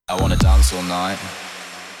I wanna dance all night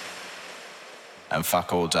and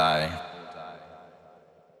fuck all day.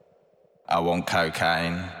 I want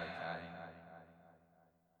cocaine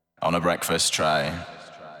on a breakfast tray.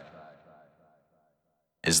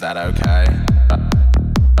 Is that okay?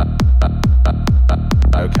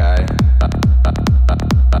 Okay.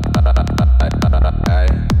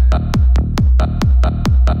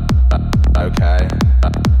 Okay.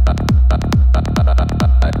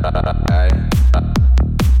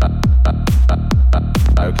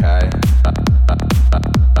 Okay.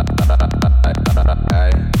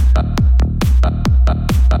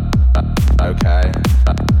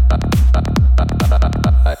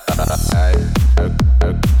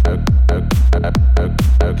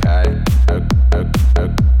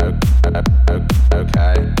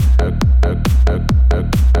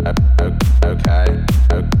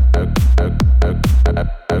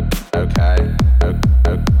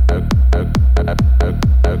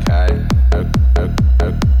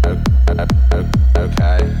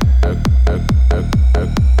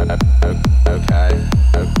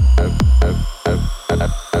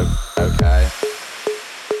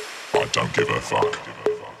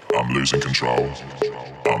 Losing control,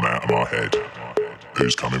 I'm out of my head.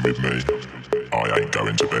 Who's coming with me? I ain't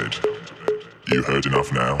going to bed. You heard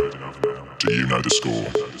enough now? Do you know the score?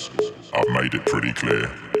 I've made it pretty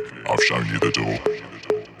clear. I've shown you the door.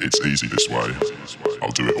 It's easy this way. I'll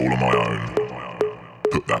do it all on my own.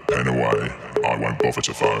 Put that pen away. I won't bother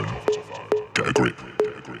to phone. Get a grip.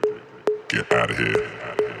 Get out of here.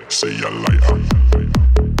 See ya later.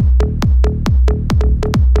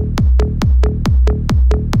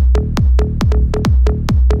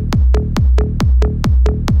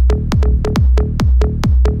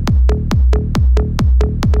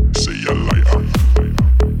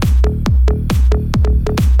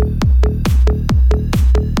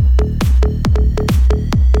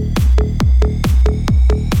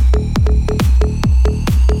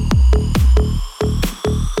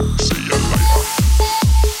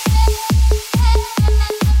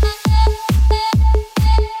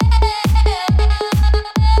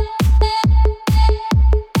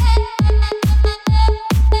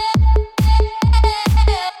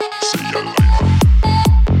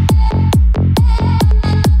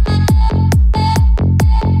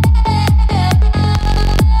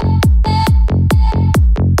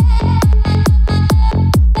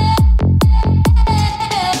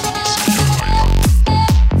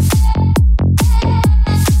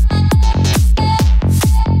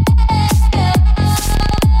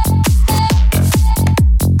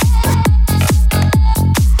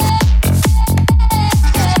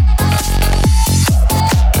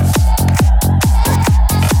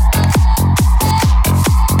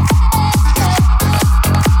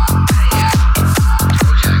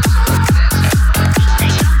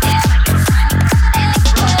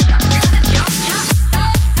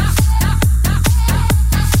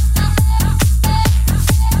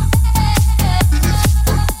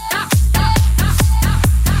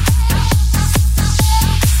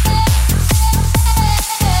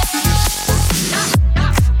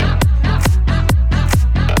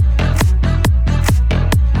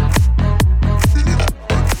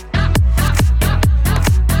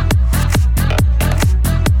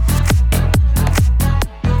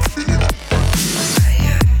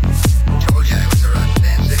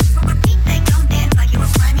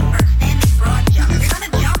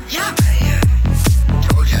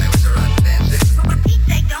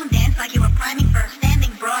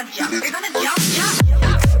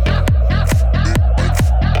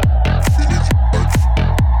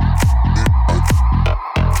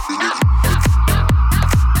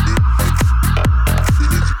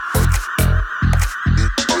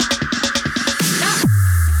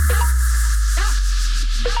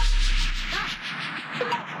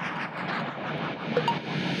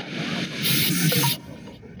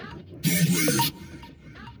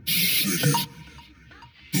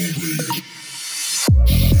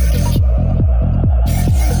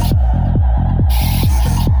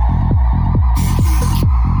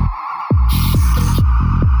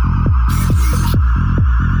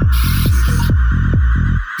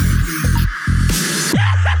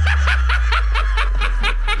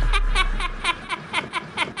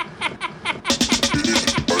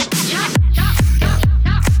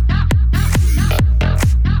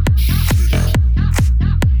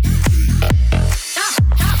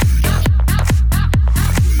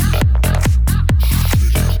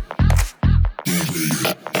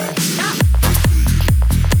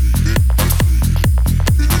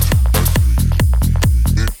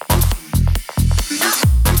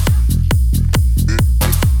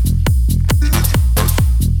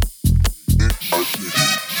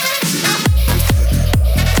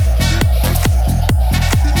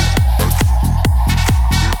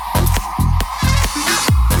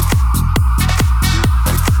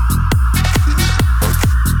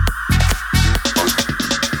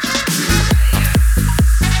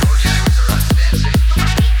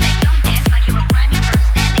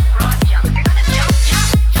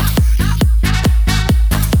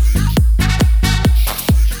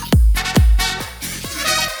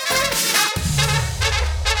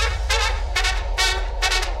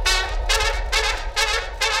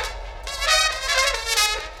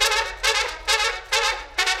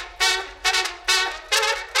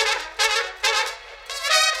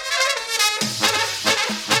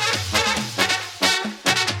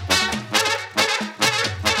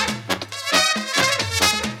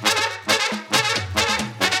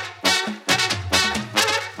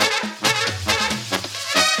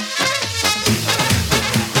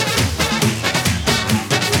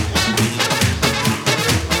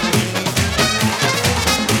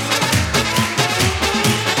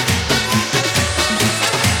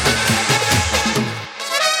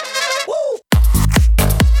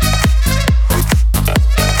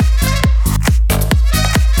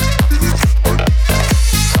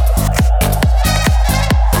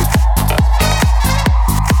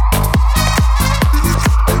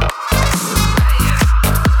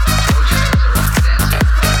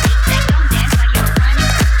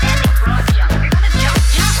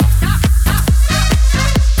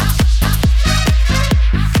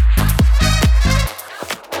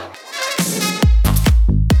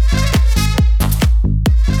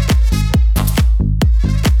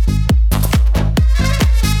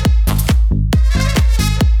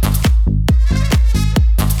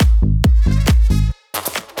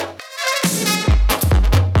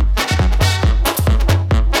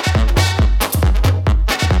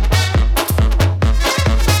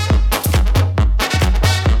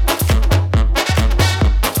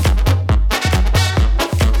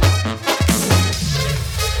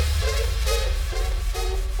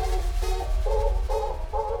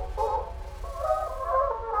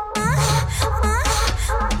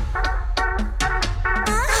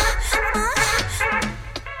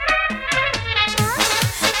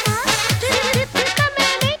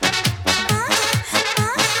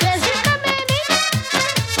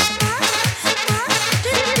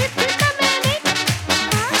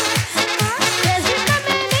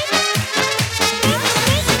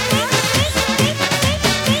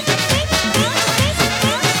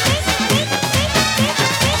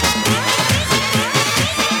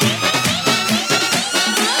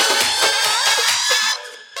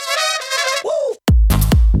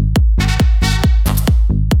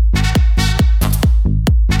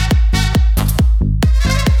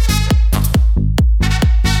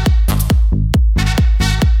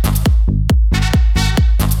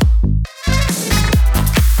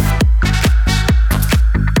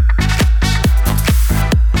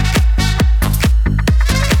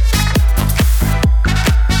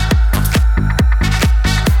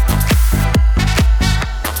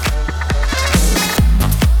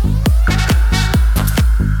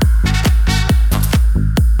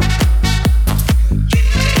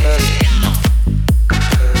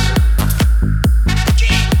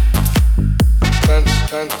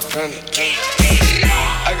 panda.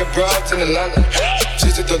 I got broads in Atlanta,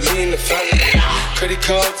 just to lean the family. Credit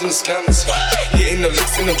cards and the scammers, hitting the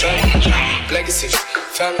licks in the van. Legacy,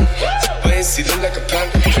 family, wait and see, look like a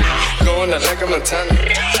panda. Going out like a Montana,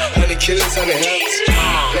 100 killers on the helmets.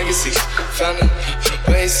 Legacy, family,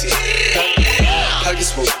 wait and see, family.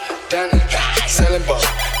 Pockets full, Danny, selling ball,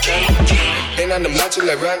 candy. Ain't on the macho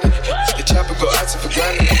like Randy, the chopper go out for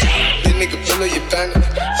granted. Big nigga pull up your bandit,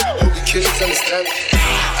 hope the killers understand it.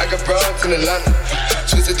 I got broads in Atlanta,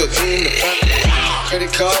 twisted the lean in the family.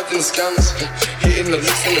 Credit cards and the scammers, hitting the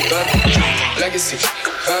licks in the van. Legacy,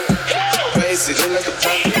 family, crazy, look like a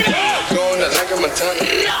panda. Going out like a Montana,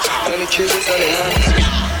 100 killers on their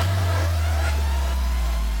hands.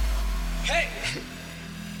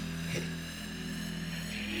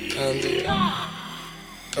 Panda,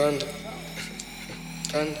 panda,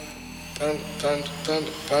 panda, panda, panda,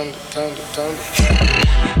 panda, panda, panda, panda.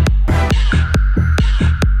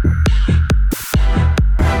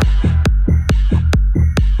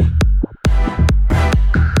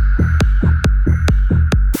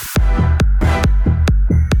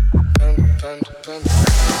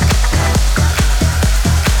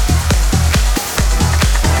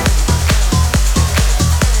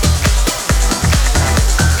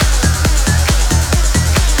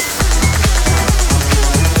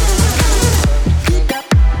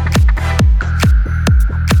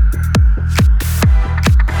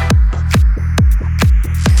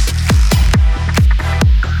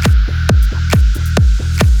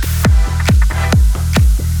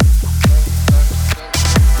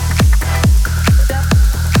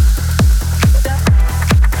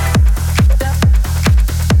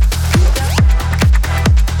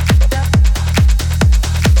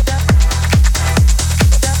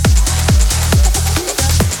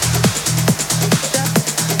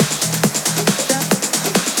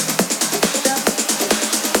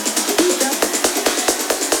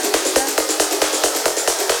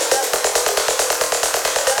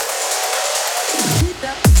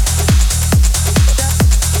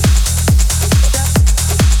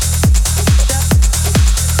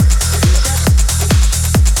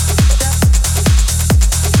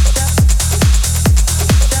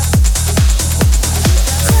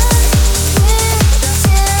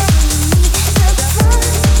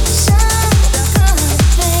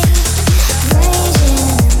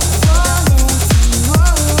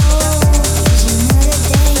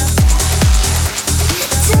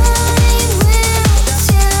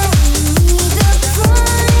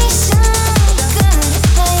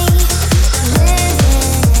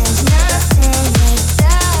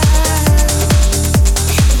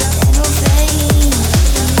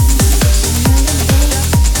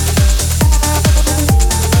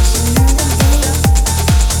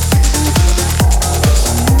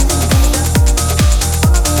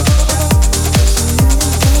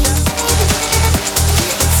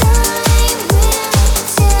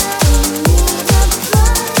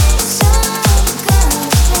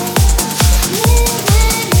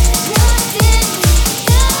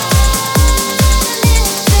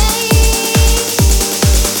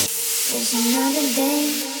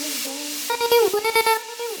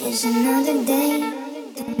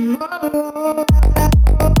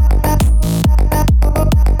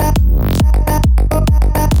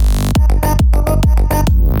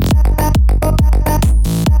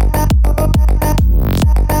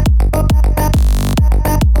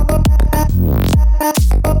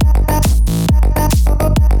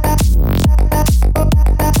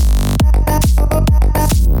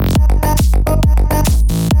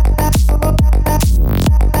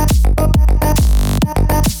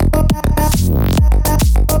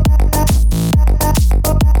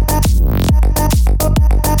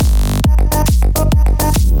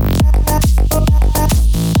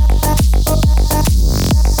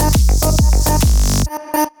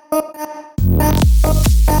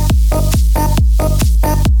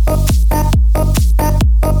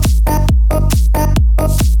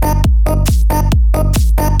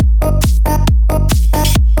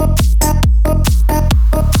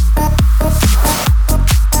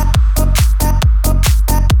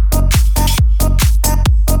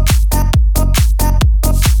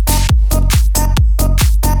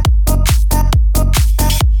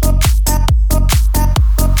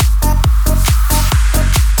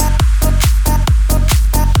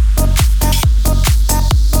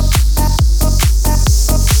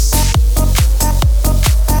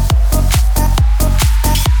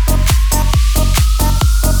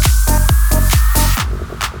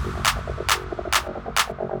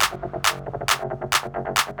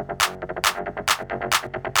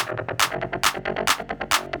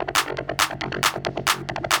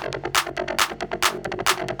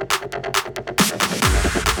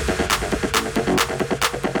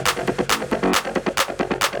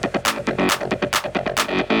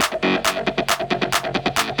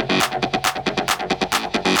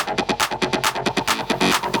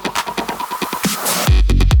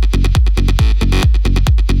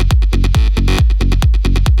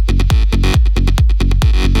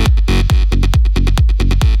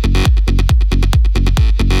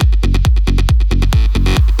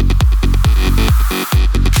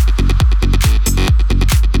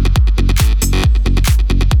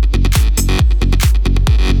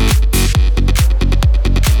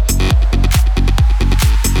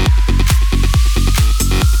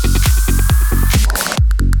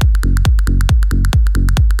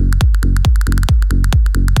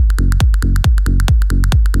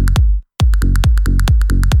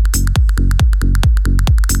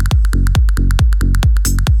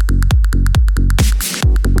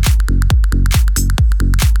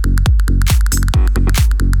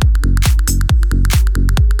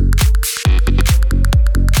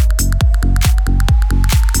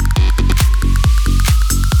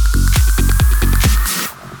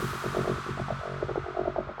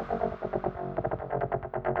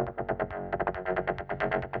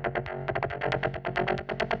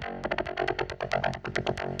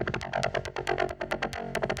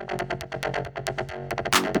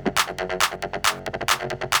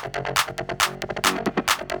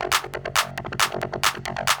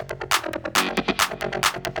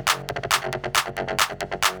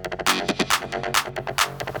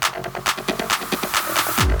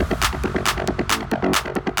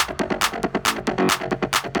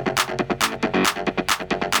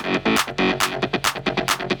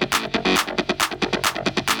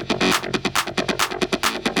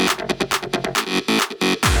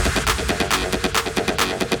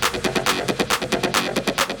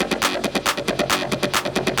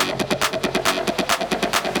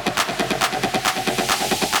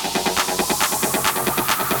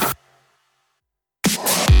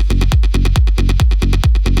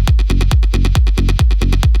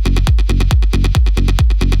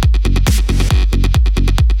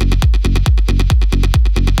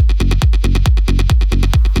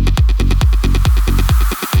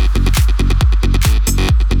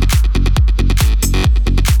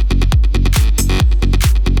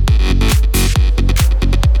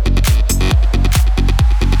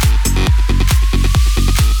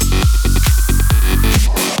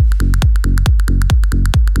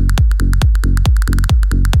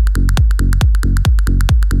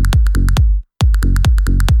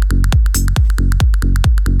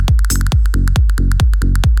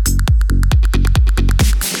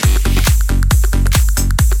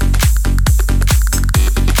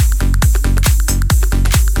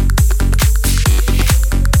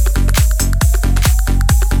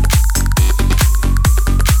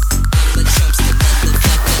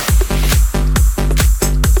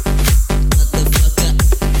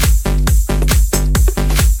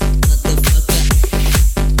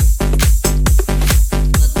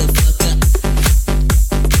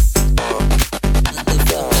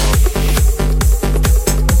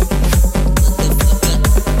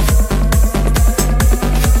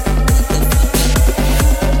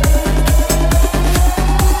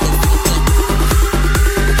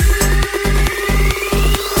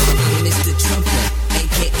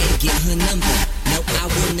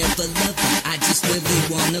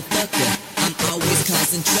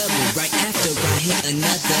 hit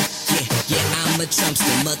another. Yeah, I'm a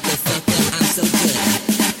Trumpster, motherfucker, I'm so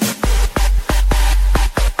good.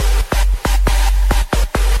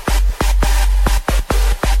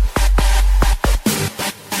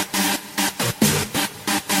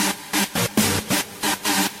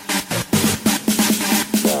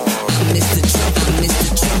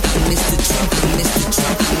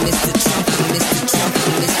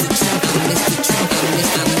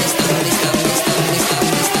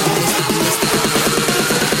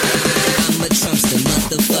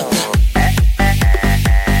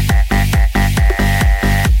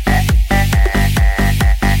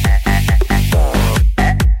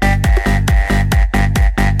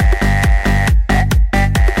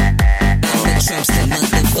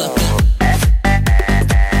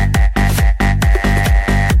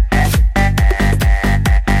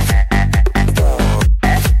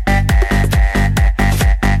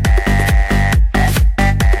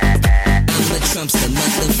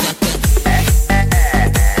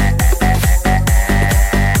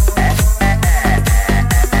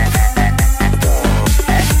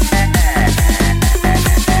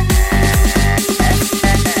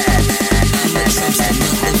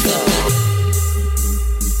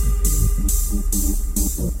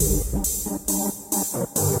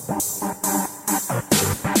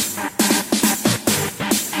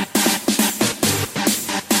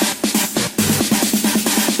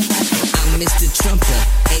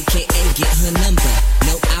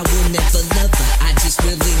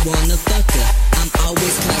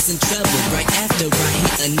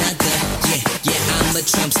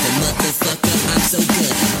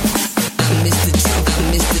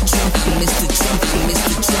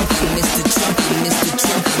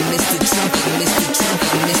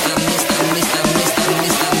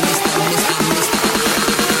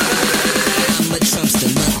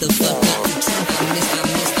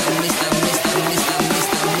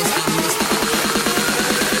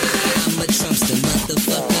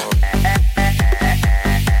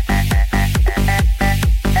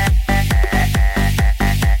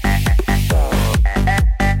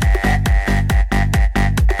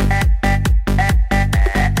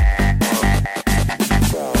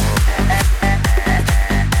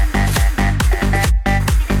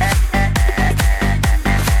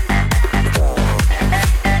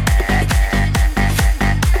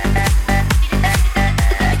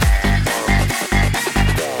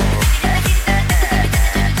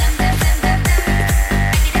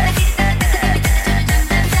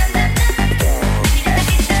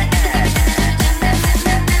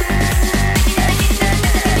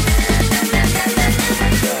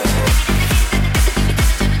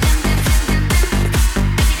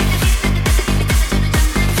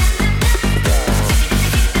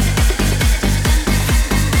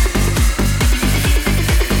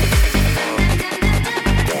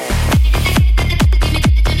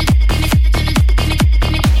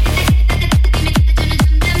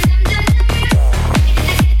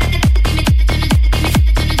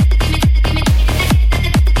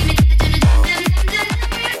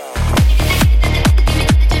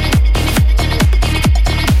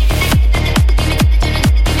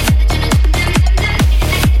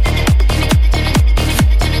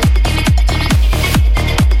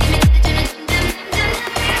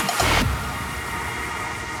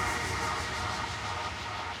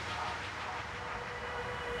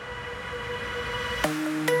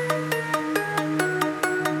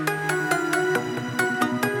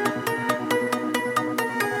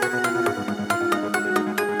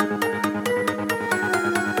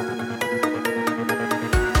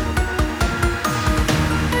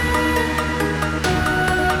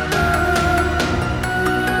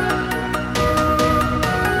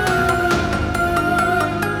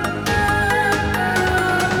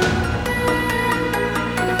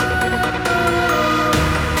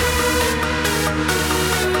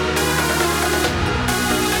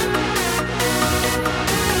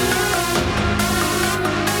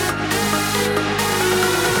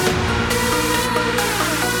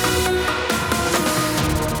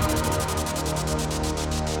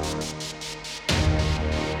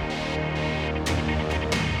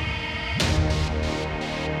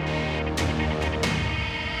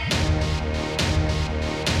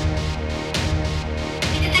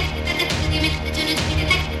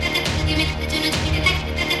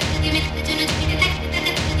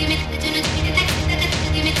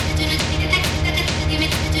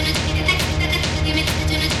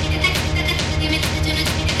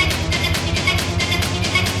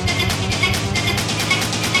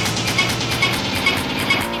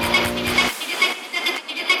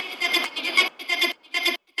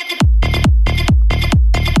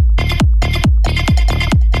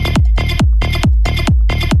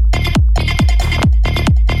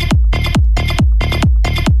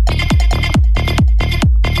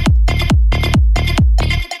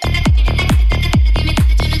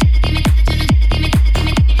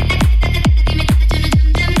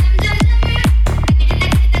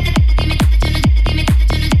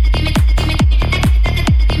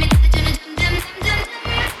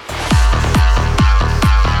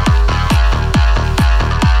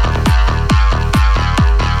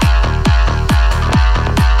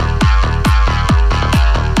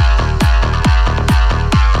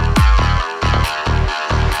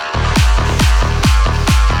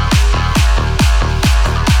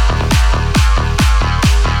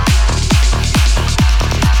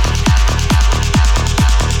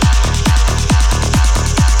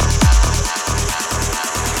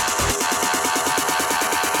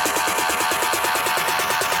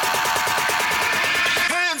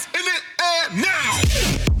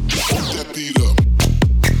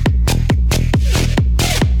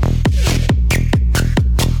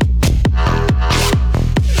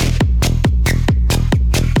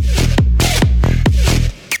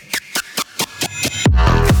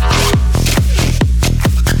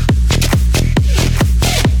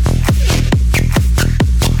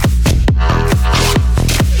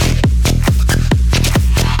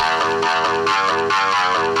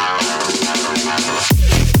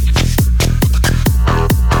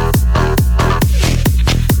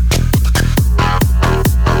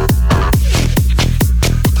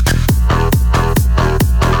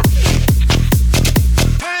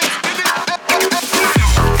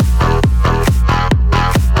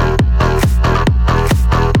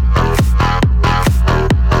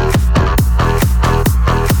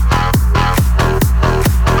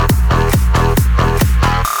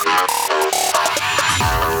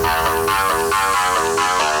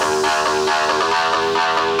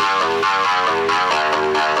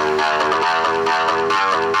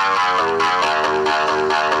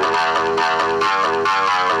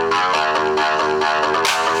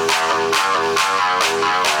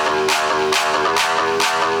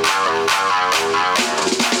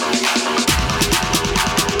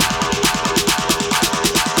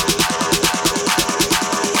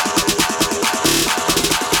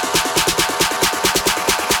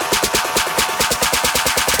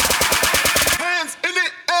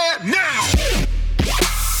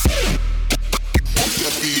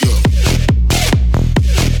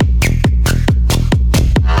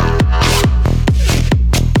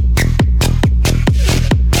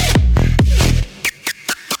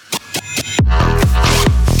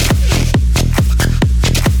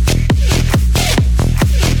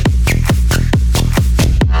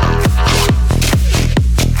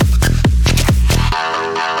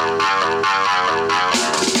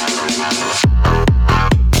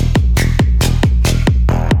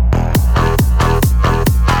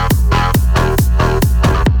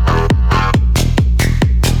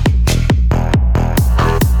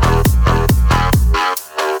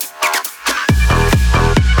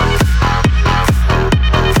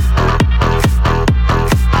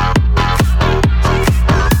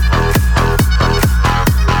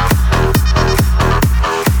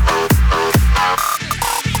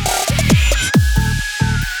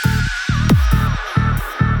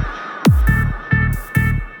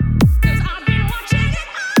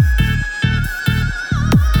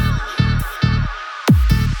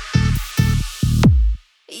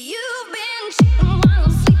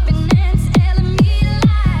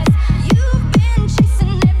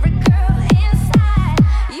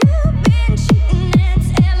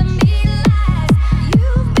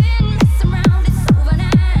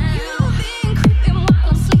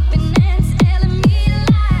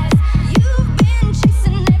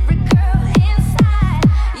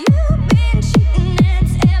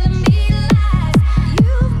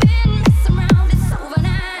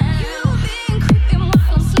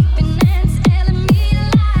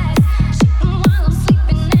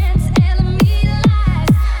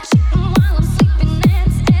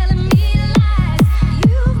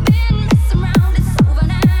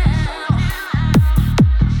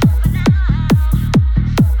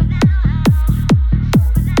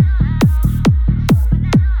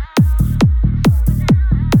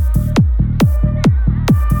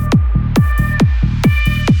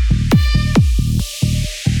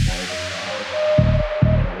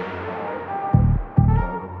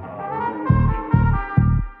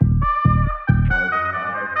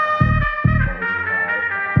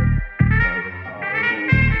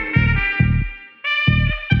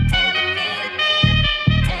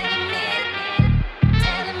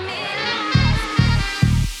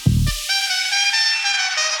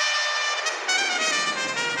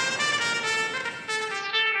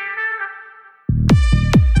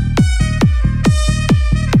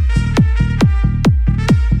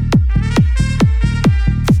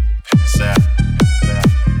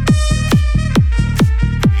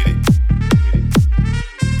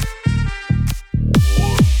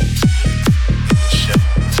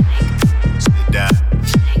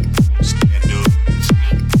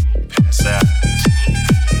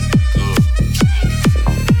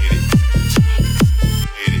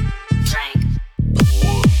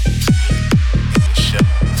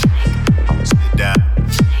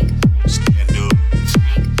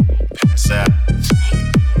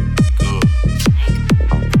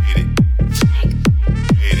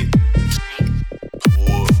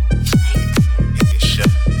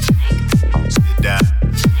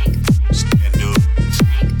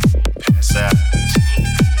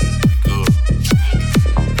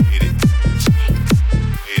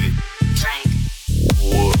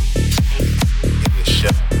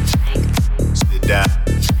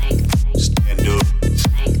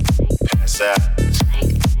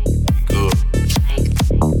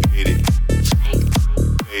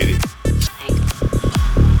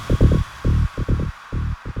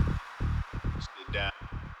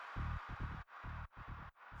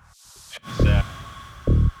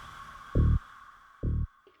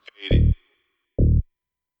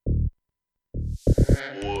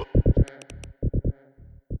 Whoop.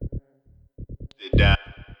 Sit down.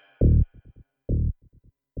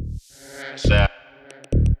 Pass out.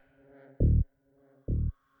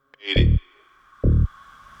 Hit it.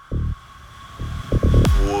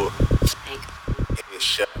 Whoop.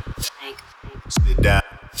 Headshot. Sit down.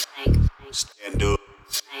 Stand up.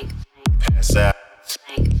 Pass out.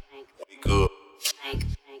 Wake up.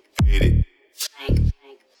 Hit it.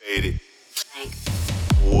 Hit it.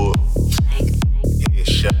 Whoop.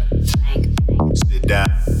 Headshot. Sit down.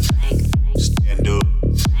 Stand up.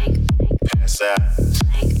 Pass out.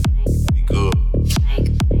 Wake up.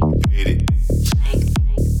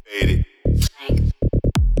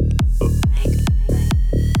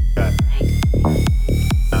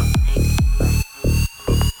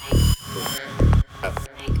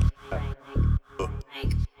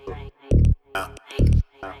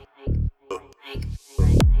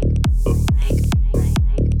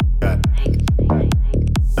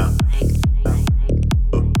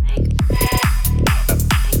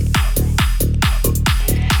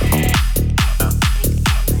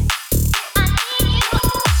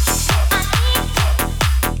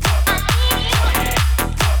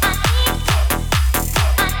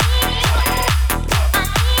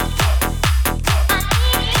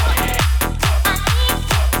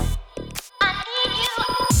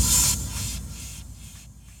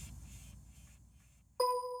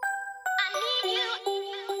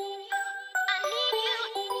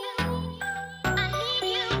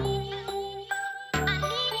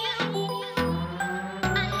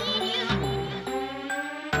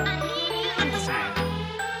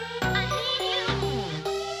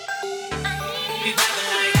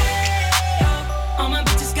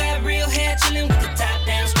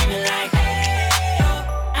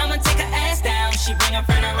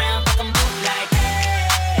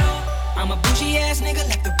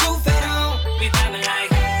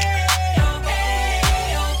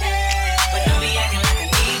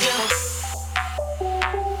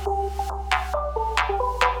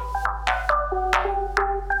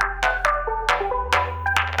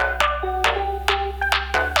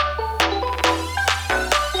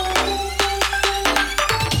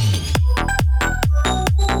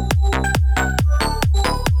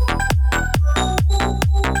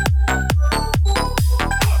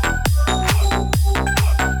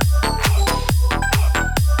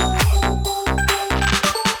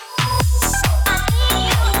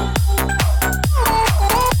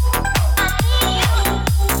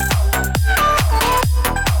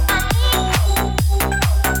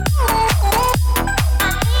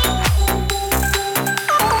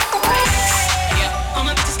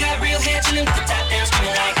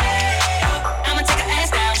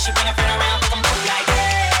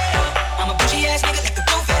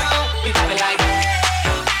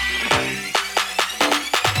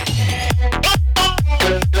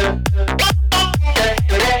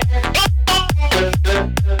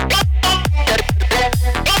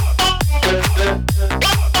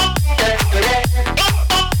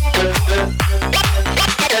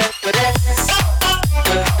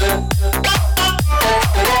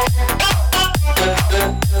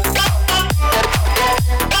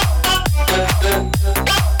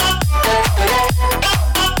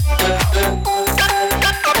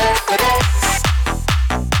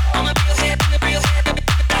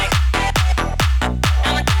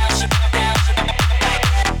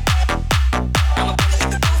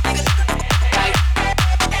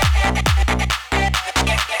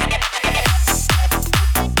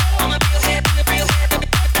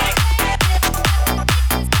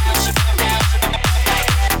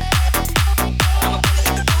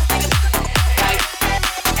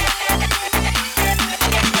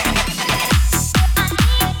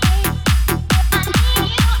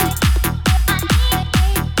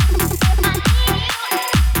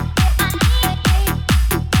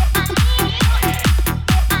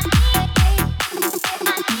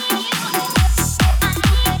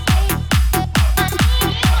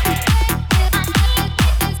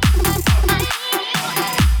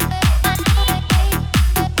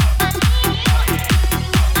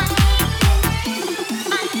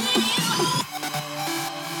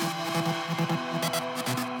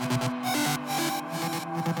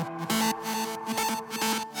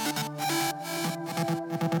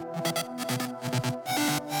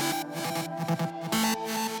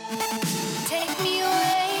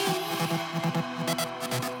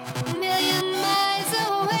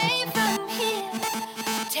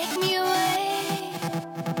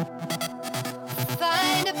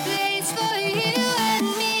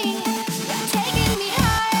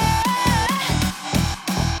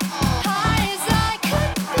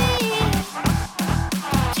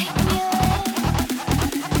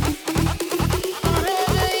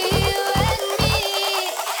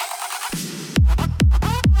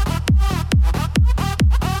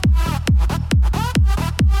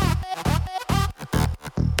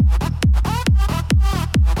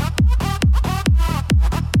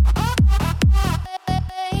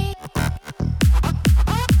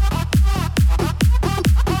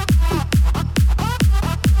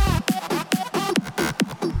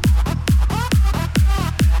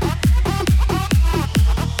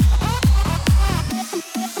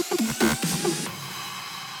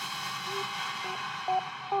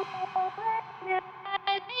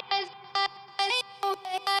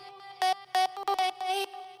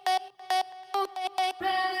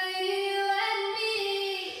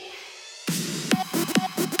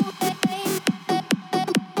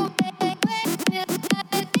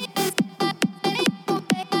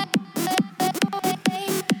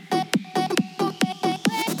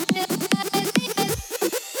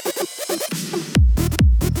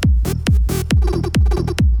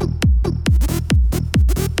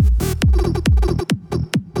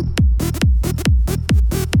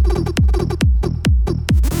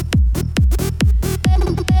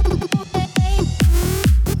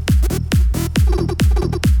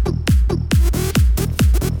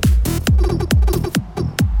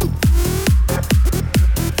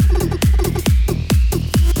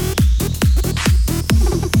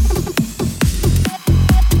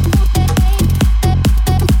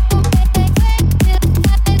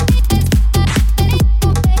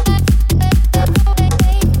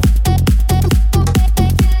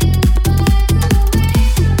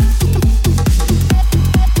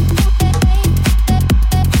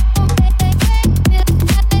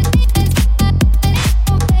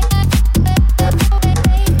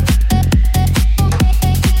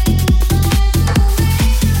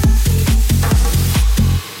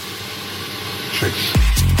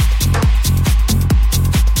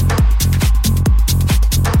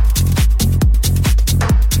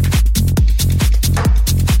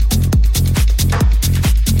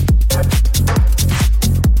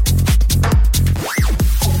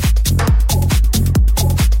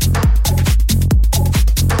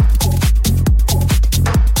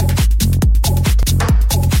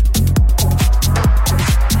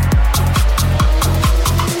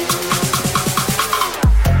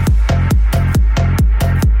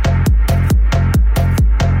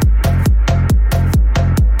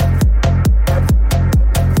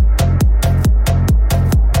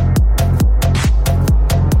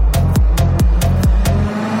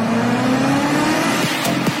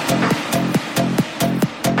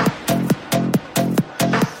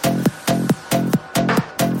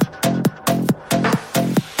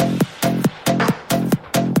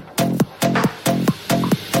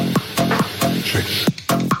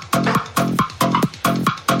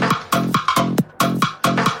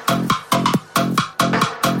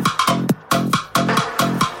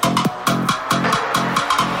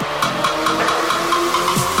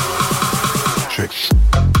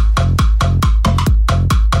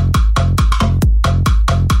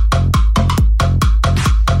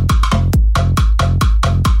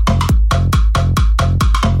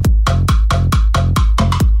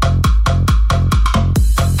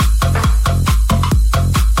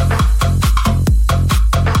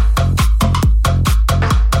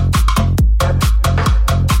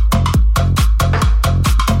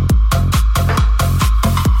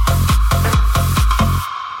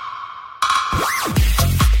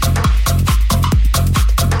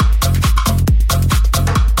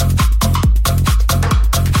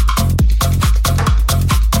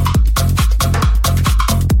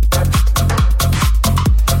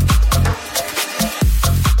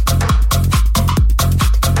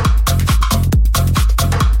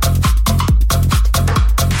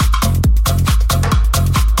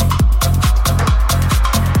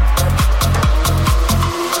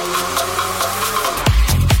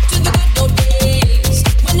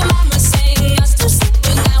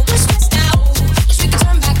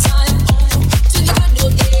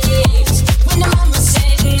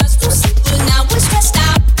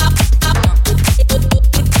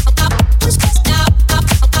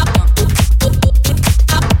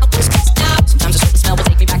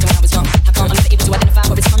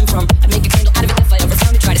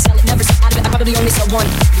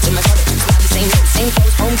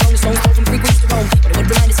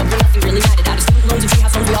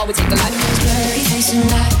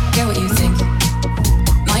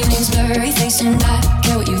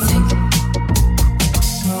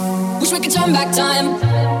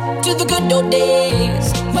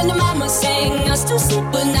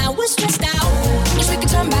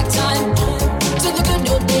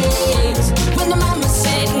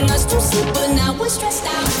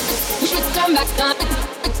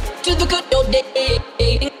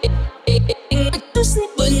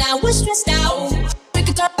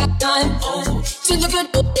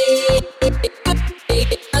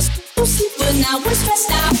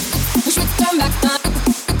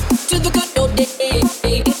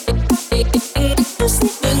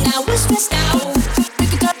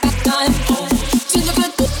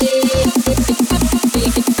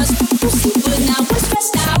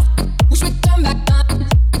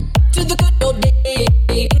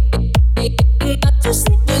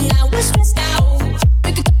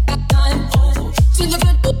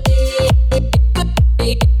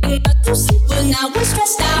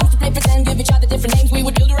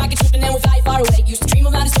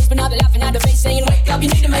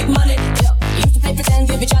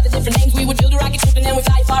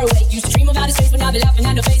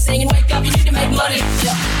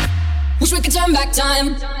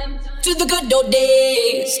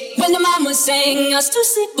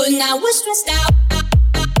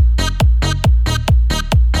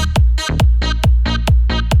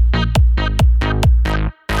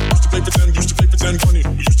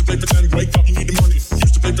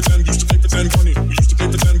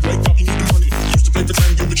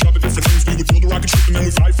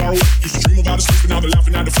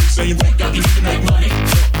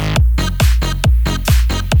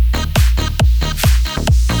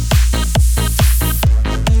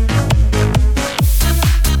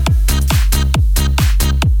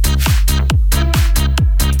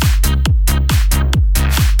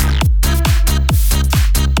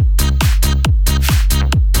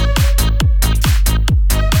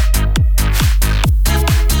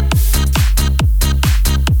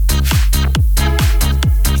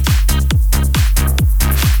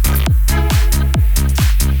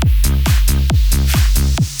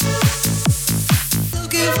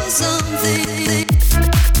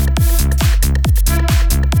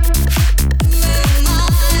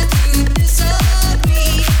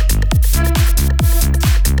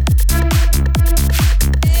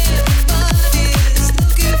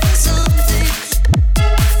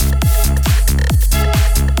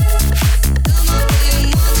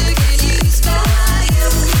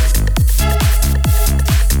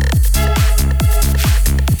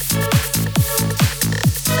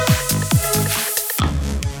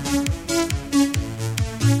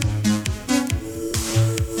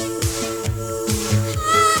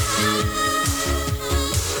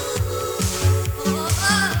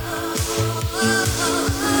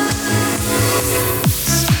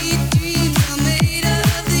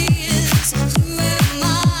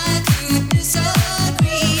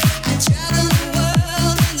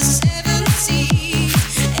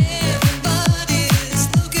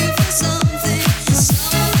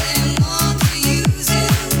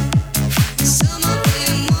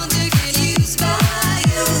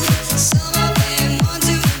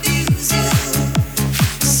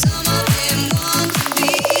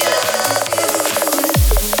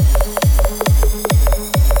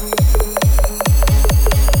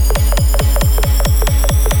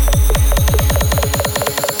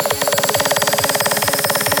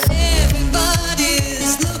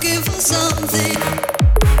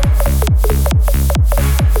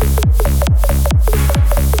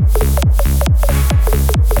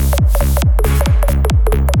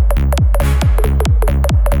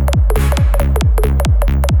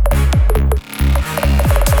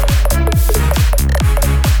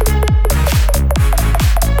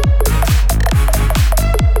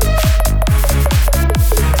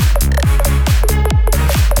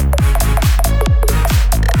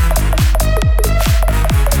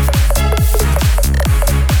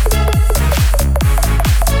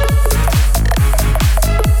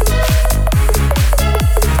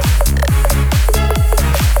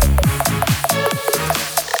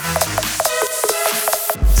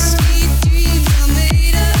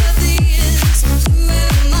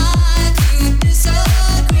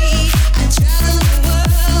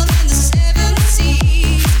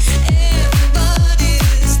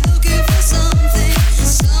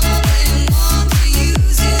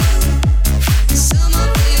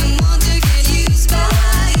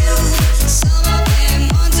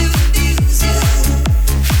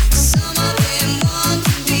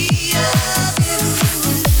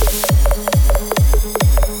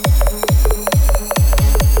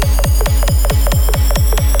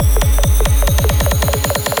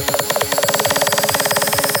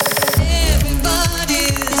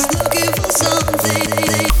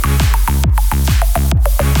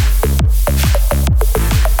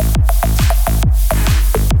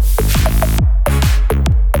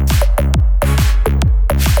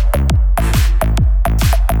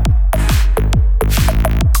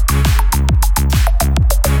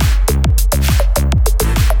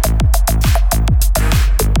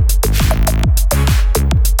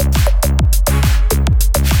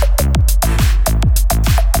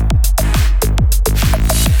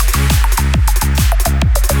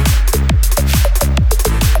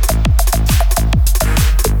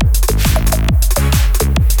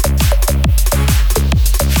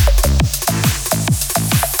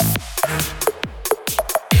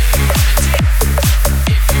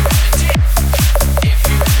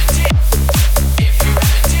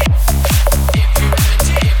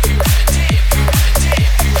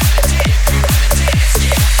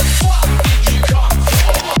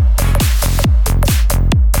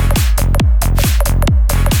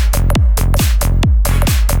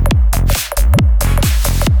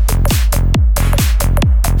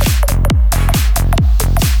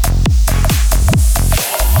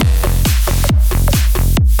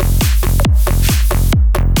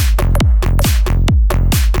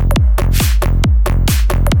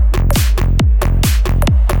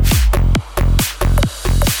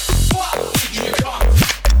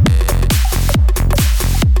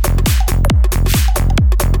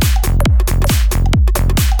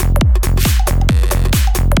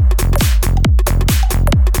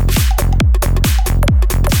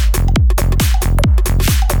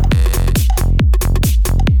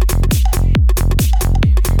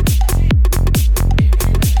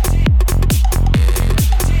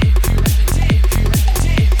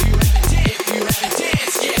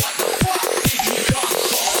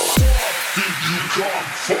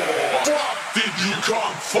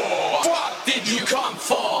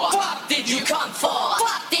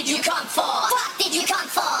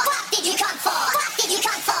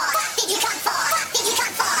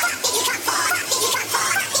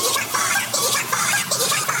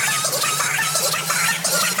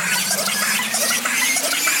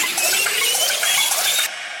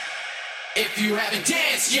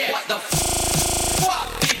 dance yet? What the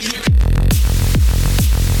fuck did you?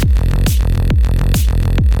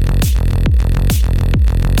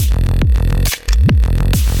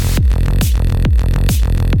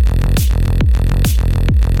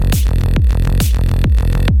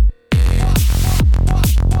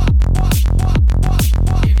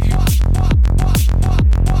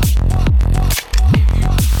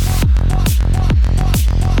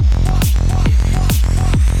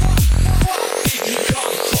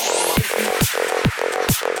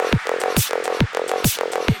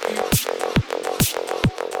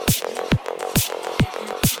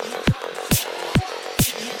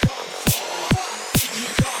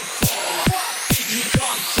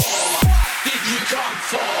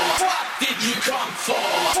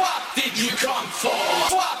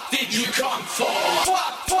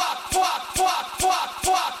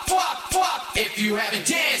 If you haven't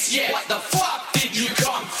danced yet, what the fuck did you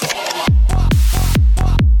come for?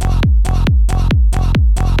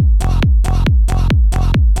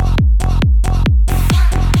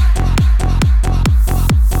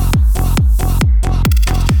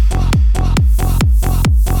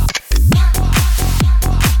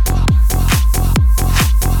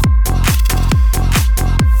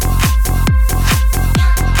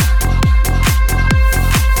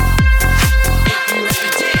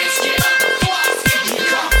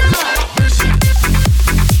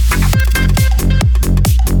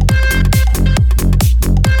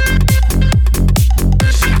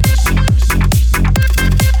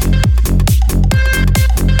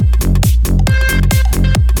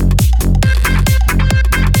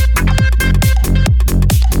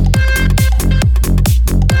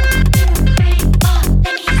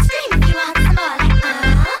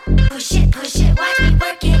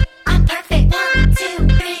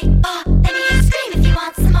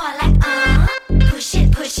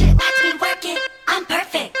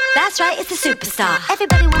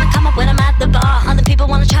 Everybody wanna come up when I'm at the bar. Other people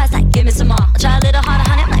wanna try, it's like, give me some more. I try a little harder,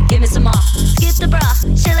 honey, I'm like, give me some more. Skip the bra,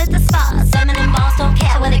 chill at the spa. Feminine balls, don't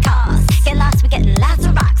care what it costs. Get lost, we getting lots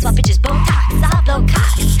of rocks. While bitches Botox, I blow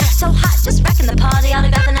cocks. So hot, just wrecking the party.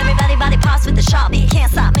 Autographing everybody, body parts with the Sharpie.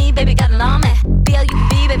 Can't stop me, baby, got it on me.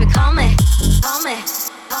 B-L-U-B, baby, call me. Call me,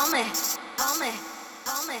 call me, call me,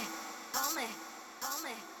 call me, call me, call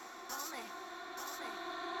me, call me.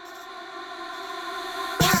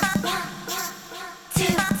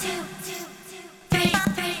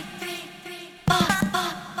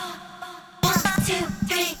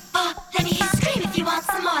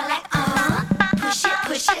 Some more like,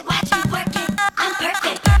 push it, watch me work it. I'm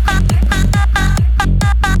perfect.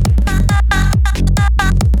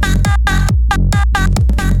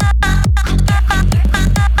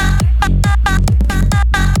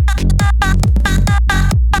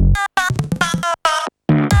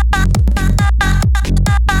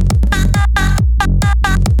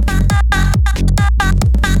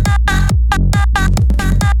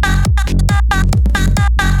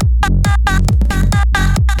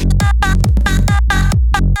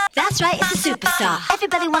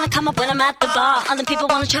 Everybody wanna come up when I'm at the bar. Other people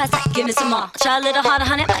wanna try, it's like, give me some more. Try a little harder,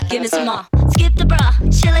 honey, like, give me some more. Skip the bra,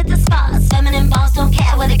 chill at the spa. Feminine balls, don't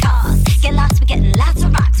care what it costs. Get lost, we getting lots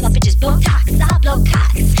of rocks. While bitches Botox, I blow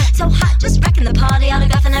cocks. So hot, just wrecking the party.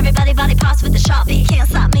 Autographing everybody, body parts with the Sharpie. Can't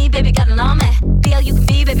stop me, baby, got it on me.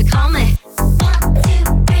 B-L-U-B, baby, call me. 1, 2,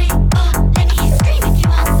 3, 4. Let me hear you scream if you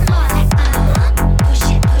want some more. Like, push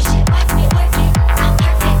it, watch me work it. I'm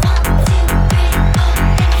perfect. 1, 2, 3, 4.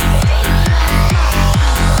 Let me hear you scream if you want some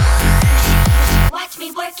more. Watch me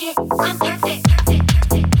work it. I'm perfect.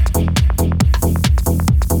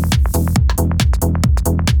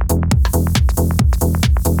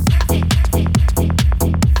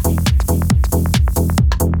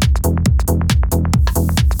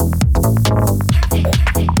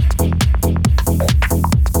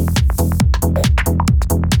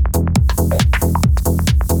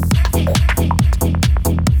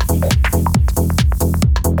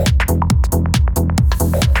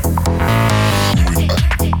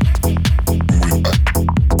 Moving back.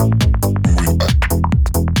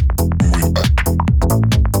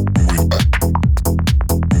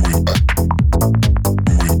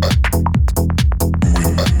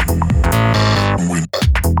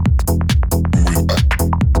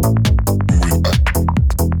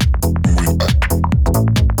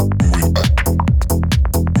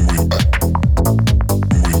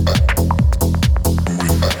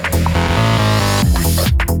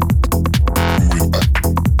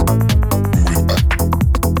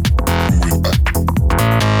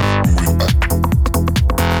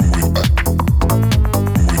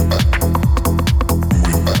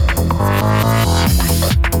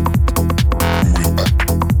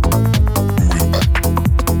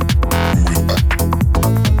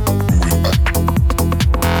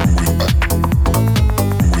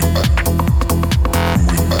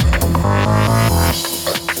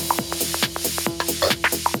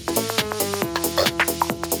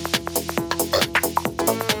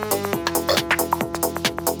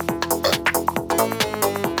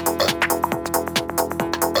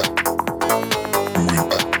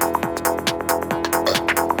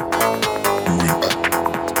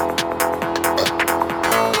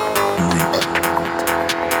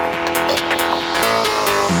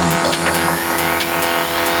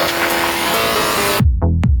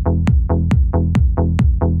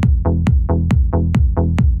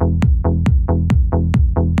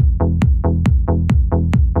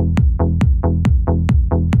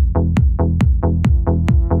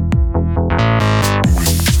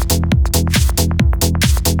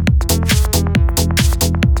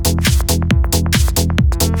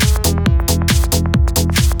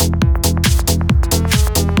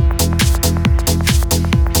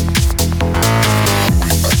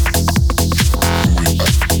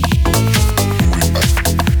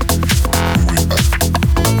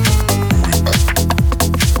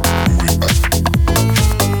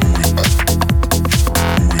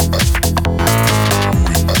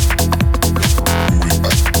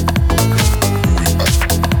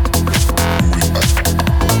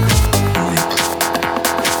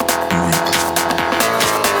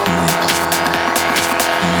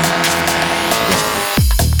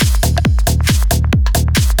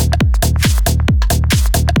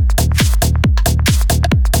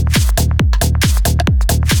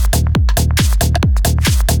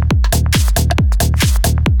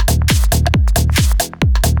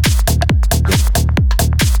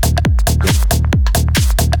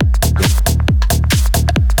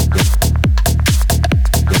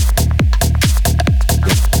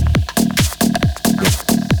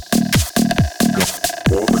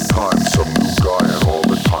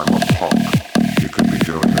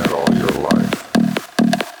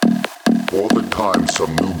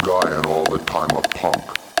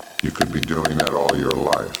 could be doing that all your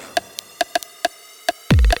life.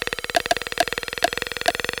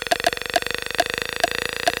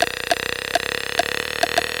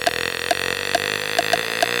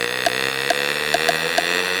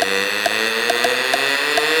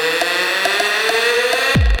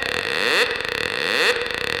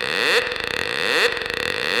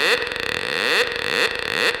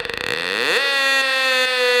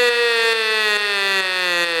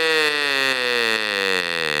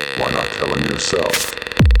 Why not tell him yourself?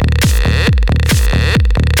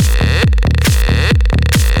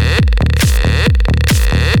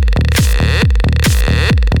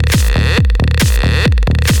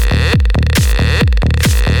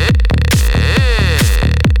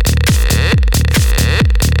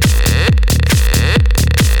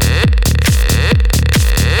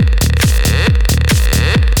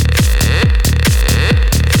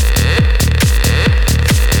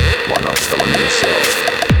 Why not tell him yourself?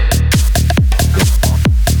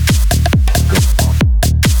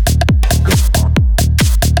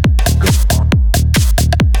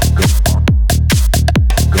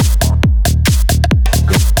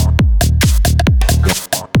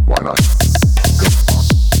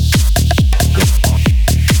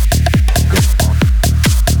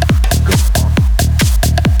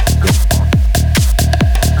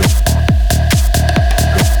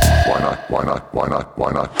 Why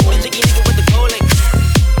not? Jiggy nigga with the gold link.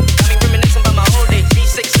 Got me reminiscing about my old days.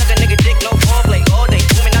 B6 suck a nigga dick, no foreplay. All day,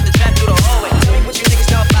 moving out the trap through the hallway. Tell me what you niggas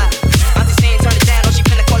know about. Auntie saying turn it down, oh she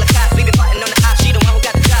finna call the cops. We been fighting on the op, she the one who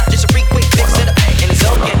got the job. Just a freak, quick fix it up, and it's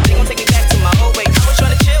okay. They gon' take me back to my old way. I was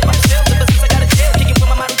trying to chill, I'm still ever since I got a chill. Kicking with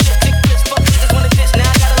my model shit, tick flips, fuck niggas wanna ditch. Now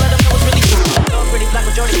I gotta let them know it's really you. Dog pretty black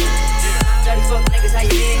with Jordy. Dirty fuck niggas, how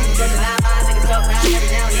you been? Jordan, line minds, niggas talk now, every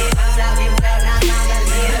now and then. I'm out, give us out, now I'm got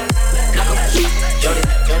his head. Jody, Flacco, Jody,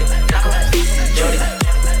 Flacco, Jody,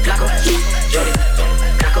 Flacco, Jody,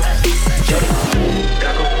 Flacco,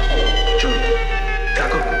 Jody,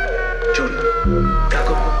 Flacco, Jody, Flacco,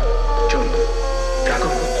 Jody, Flacco,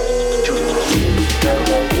 Jody,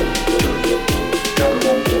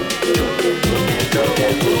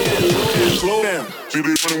 Slow down. See,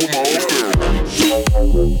 they running with my old girl.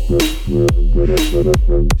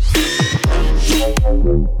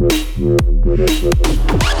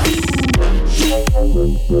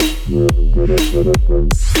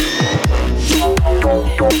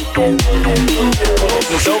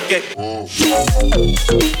 it's okay.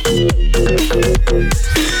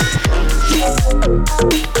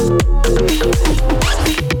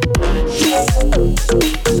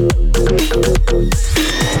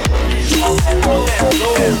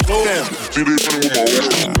 Slow down. See, they running with my old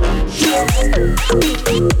girl.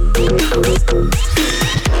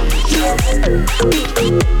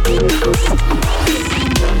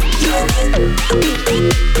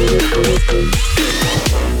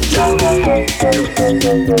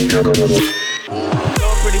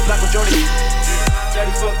 Dog pretty black with Jordy.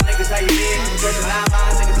 Dirty fuck niggas, how you been? Jordan, line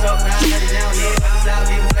minds, niggas talk now, every now and then. I'm out,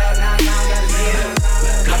 give us out, now I'm got his head.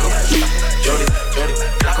 Flacco, Jody,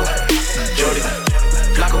 Flacco, Jody,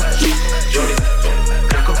 Flacco, Jody, Flacco, Jody,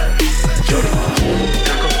 Flacco, Jody,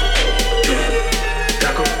 Flacco, Jody,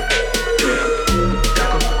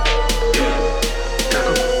 Flacco,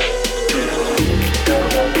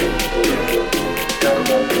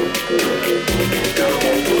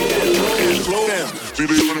 Slow down. See,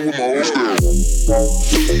 they running with my old girl.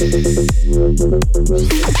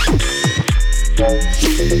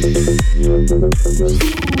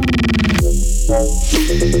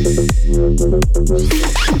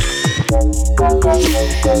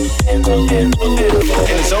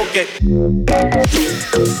 and it's okay.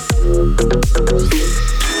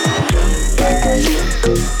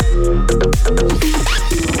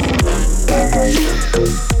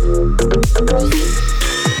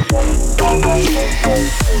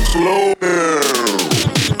 Slow down.